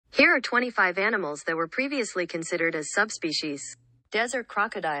Here are 25 animals that were previously considered as subspecies. Desert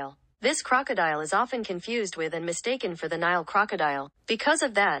crocodile. This crocodile is often confused with and mistaken for the Nile crocodile. Because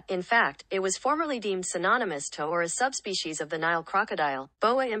of that, in fact, it was formerly deemed synonymous to or a subspecies of the Nile crocodile,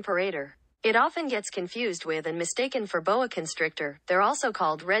 Boa imperator. It often gets confused with and mistaken for boa constrictor. They're also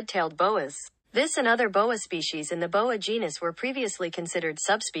called red-tailed boas. This and other boa species in the boa genus were previously considered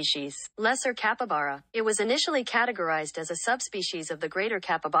subspecies. Lesser capybara. It was initially categorized as a subspecies of the greater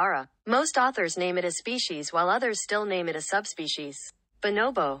capybara. Most authors name it a species while others still name it a subspecies.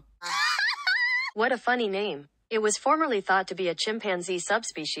 Bonobo. What a funny name. It was formerly thought to be a chimpanzee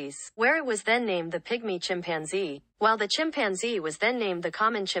subspecies, where it was then named the pygmy chimpanzee, while the chimpanzee was then named the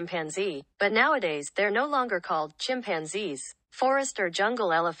common chimpanzee, but nowadays they're no longer called chimpanzees. Forest or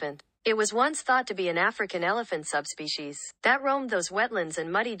jungle elephant. It was once thought to be an African elephant subspecies that roamed those wetlands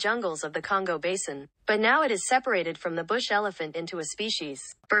and muddy jungles of the Congo Basin, but now it is separated from the bush elephant into a species.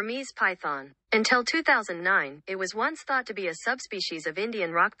 Burmese python. Until 2009, it was once thought to be a subspecies of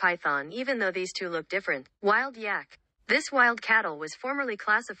Indian rock python even though these two look different. Wild yak. This wild cattle was formerly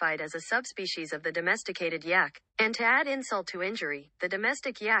classified as a subspecies of the domesticated yak, and to add insult to injury, the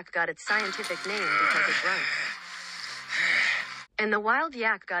domestic yak got its scientific name because it grunts. And the wild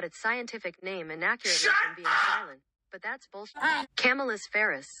yak got its scientific name inaccurately from being silent. But that's bullshit. Camelus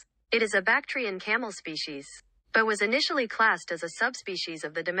ferus. It is a Bactrian camel species, but was initially classed as a subspecies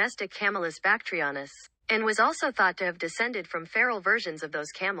of the domestic Camelus bactrianus, and was also thought to have descended from feral versions of those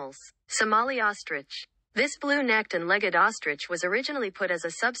camels. Somali ostrich. This blue-necked and legged ostrich was originally put as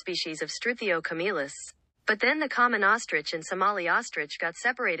a subspecies of Struthio camelus, but then the common ostrich and Somali ostrich got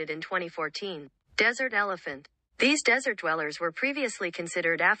separated in 2014. Desert elephant. These desert dwellers were previously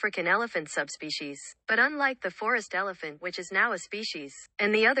considered African elephant subspecies, but unlike the forest elephant which is now a species,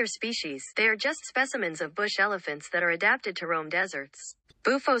 and the other species, they are just specimens of bush elephants that are adapted to roam deserts.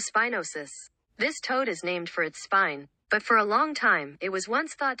 Bufo spinosus. This toad is named for its spine, but for a long time, it was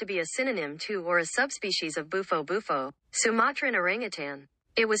once thought to be a synonym to or a subspecies of bufo. Sumatran orangutan.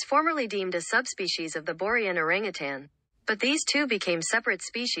 It was formerly deemed a subspecies of the Borean orangutan, but these two became separate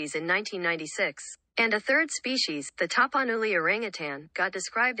species in 1996. And a third species, the Tapanuli orangutan, got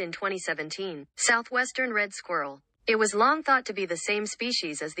described in 2017. Southwestern red squirrel. It was long thought to be the same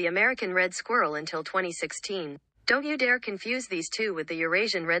species as the American red squirrel until 2016. Don't you dare confuse these two with the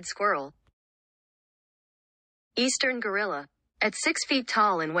Eurasian red squirrel. Eastern gorilla. At 6 feet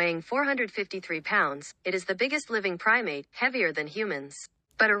tall and weighing 453 pounds, it is the biggest living primate, heavier than humans.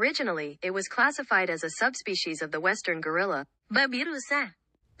 But originally, it was classified as a subspecies of the western gorilla. Babirusa.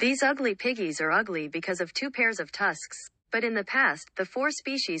 These ugly piggies are ugly because of two pairs of tusks, but in the past, the four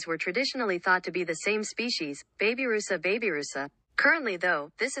species were traditionally thought to be the same species, Babirusa. Currently though,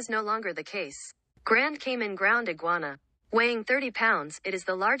 this is no longer the case. Grand Cayman ground iguana. Weighing 30 pounds, it is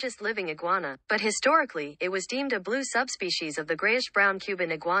the largest living iguana, but historically, it was deemed a blue subspecies of the grayish-brown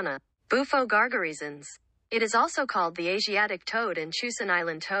Cuban iguana, Bufo gargarizens. It is also called the Asiatic toad and Chusan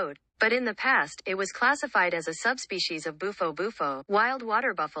Island toad. But in the past, it was classified as a subspecies of bufo, wild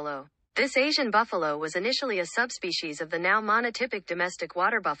water buffalo. This Asian buffalo was initially a subspecies of the now monotypic domestic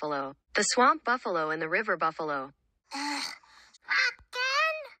water buffalo, the swamp buffalo and the river buffalo.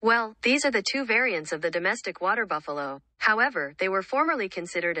 Well, these are the two variants of the domestic water buffalo. However, they were formerly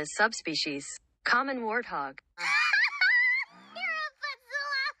considered as subspecies. Common warthog.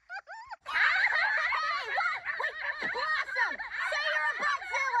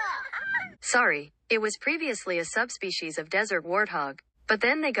 Sorry, it was previously a subspecies of desert warthog, but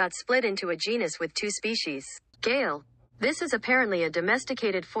then they got split into a genus with two species. Gale. This is apparently a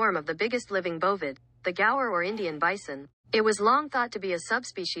domesticated form of the biggest living bovid, the gaur or Indian bison. It was long thought to be a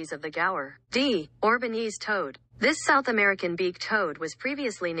subspecies of the gaur. D. Orbanese toad. This South American beaked toad was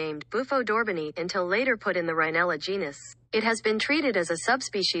previously named Bufo d'Orbigny until later put in the Rhinella genus. It has been treated as a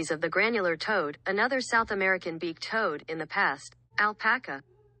subspecies of the granular toad, another South American beaked toad, in the past. Alpaca.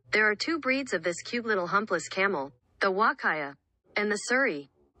 There are two breeds of this cute little humpless camel, the Wakaya and the Suri.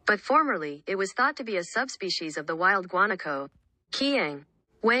 But formerly, it was thought to be a subspecies of the wild guanaco. Kiang.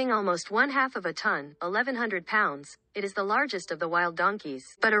 Weighing almost 1/2 of a ton, 1,100 pounds, it is the largest of the wild donkeys.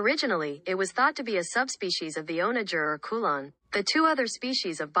 But originally, it was thought to be a subspecies of the onager or kulan, the two other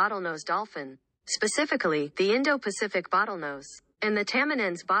species of bottlenose dolphin, specifically the Indo-Pacific bottlenose and the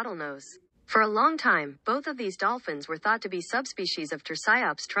Tamanens bottlenose. For a long time, both of these dolphins were thought to be subspecies of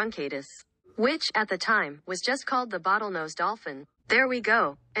Tursiops truncatus, which, at the time, was just called the bottlenose dolphin. There we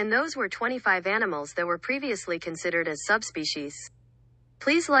go. And those were 25 animals that were previously considered as subspecies.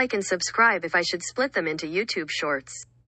 Please like and subscribe if I should split them into YouTube shorts.